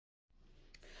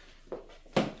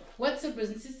What's up, brothers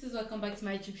and sisters? Welcome back to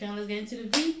my YouTube channel. Let's get into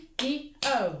the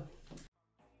video.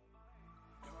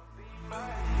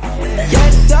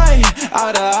 Yes,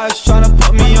 out of eyes trying to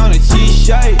put me on a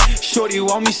t-shirt. Shorty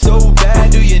want me so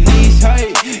bad, do your knees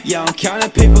hurt? Yeah, I'm counting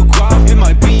paper guap, it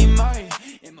might be mine.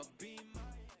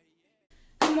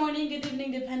 Good morning, good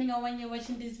evening, depending on when you're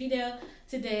watching this video.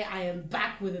 Today I am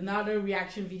back with another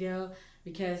reaction video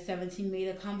because 17 made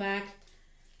a comeback.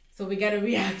 So we gotta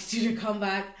react to the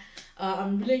comeback.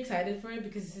 I'm really excited for it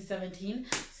because this is 17.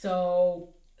 So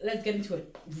let's get into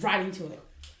it, right into it.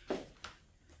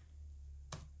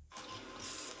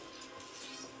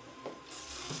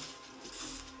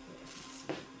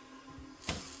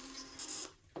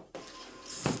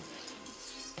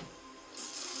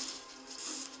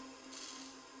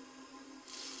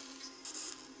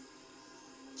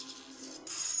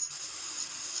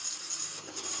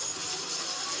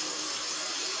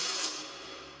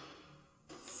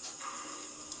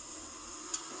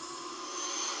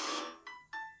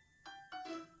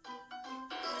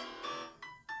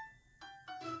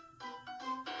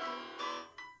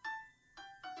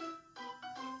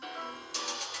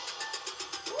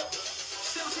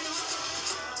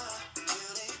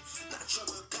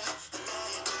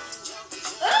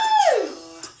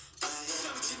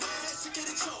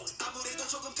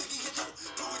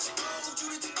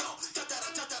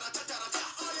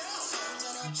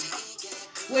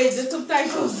 Wait, the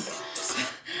subtitles.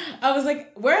 I was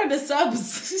like, where are the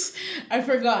subs? I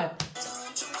forgot.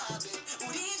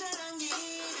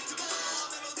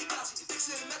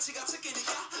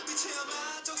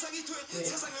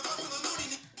 Wait.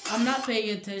 I'm not paying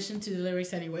attention to the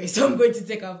lyrics anyway, so I'm going to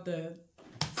take off the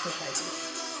subtitles.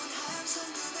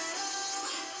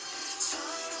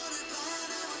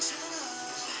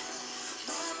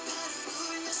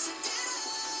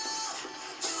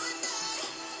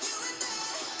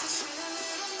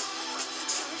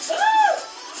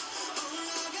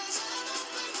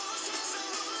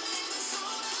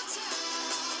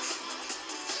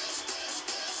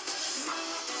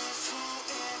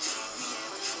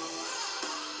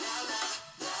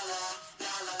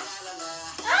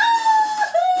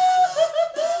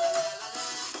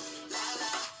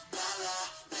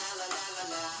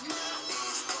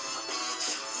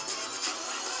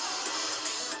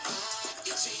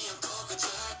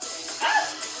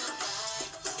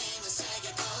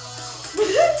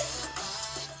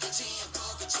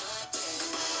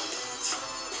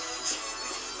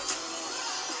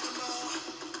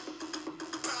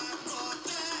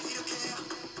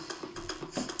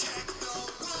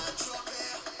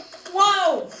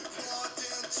 Wow!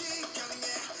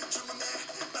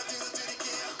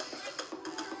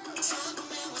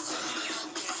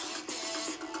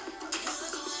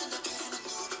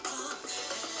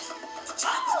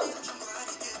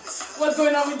 What's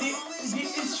going on with the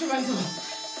instrumental?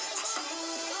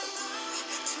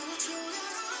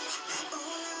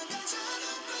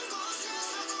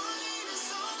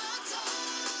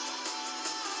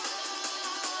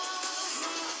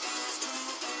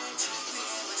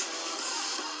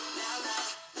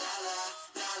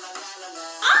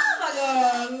 Oh my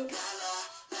god!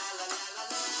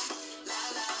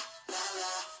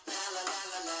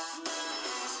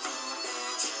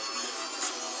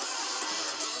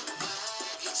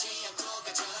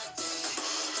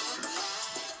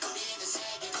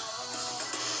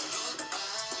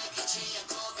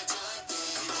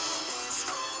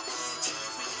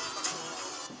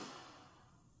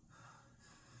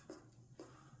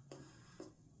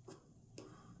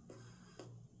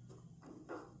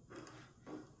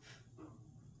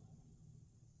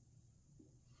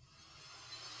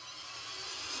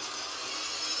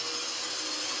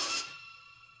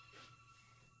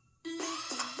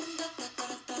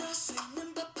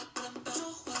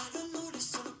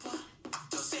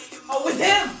 Oh, with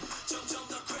him!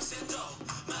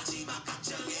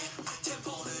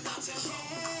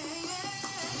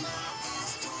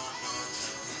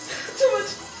 Too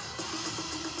much.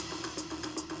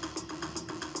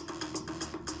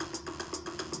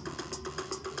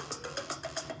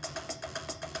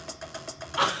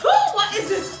 What is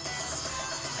this?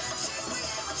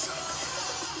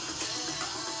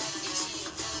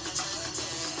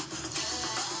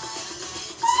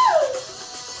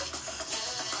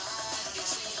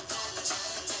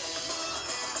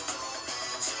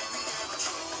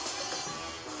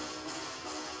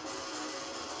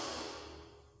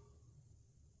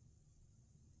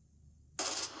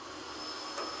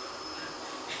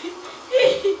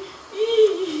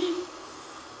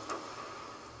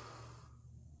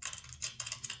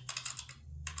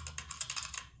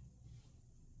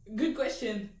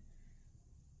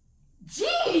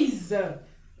 Jeez!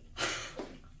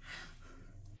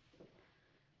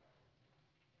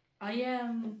 I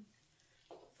am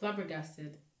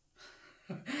flabbergasted.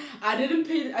 I didn't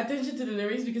pay attention to the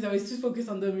lyrics because I was too focused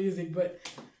on the music, but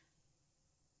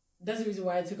that's the reason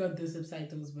why I took out the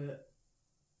subtitles. But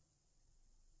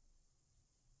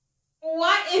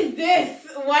what is this?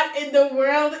 What in the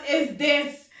world is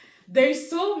this? There's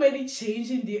so many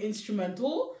change in the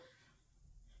instrumental.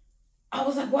 I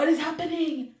was like, what is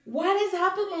happening? What is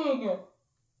happening?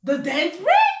 The dance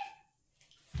break?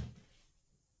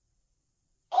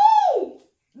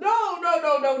 No.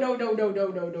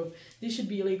 This should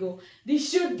be illegal. This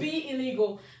should be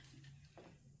illegal.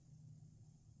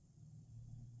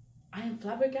 I am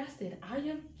flabbergasted.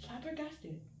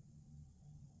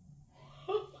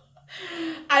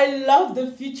 I love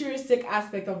the futuristic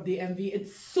aspect of the MV.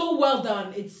 It's so well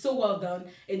done.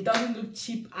 It doesn't look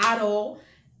cheap at all.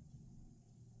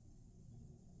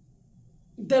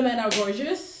 The men are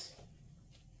gorgeous.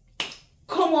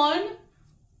 Come on.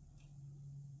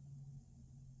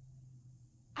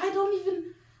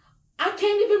 I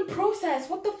can't even process.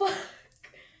 What the fuck?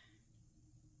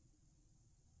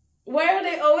 Why are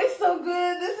they always so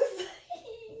good? This is...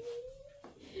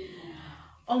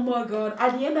 Oh my god.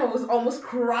 At the end, I was almost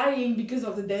crying because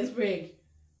of the dance break.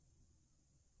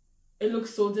 It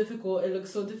looks so difficult.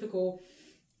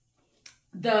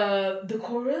 The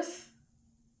chorus?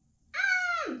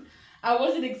 I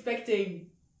wasn't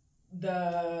expecting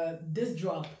this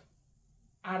drop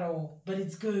at all, but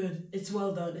it's good. It's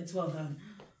well done.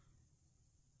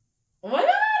 Oh my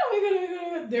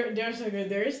god. They're so good.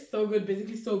 They're so good.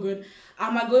 Basically so good.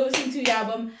 I'm gonna go listen to the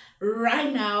album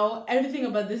right now. Everything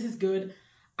about this is good.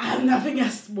 I have nothing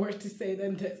else more to say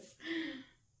than this.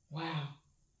 Wow.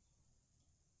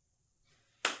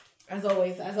 As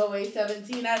always,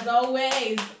 17, as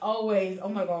always. Oh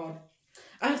my god.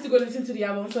 I have to go listen to the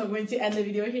album, so I'm going to end the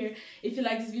video here. If you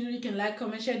like this video, you can like,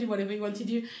 comment, share, do whatever you want to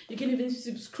do. You can even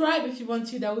subscribe if you want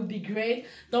to. That would be great.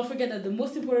 Don't forget that the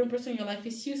most important person in your life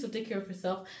is you, so take care of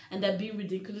yourself. And that being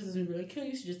ridiculous doesn't really kill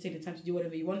you, so just take the time to do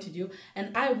whatever you want to do.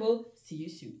 And I will see you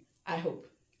soon. I hope.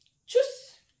 Tschüss!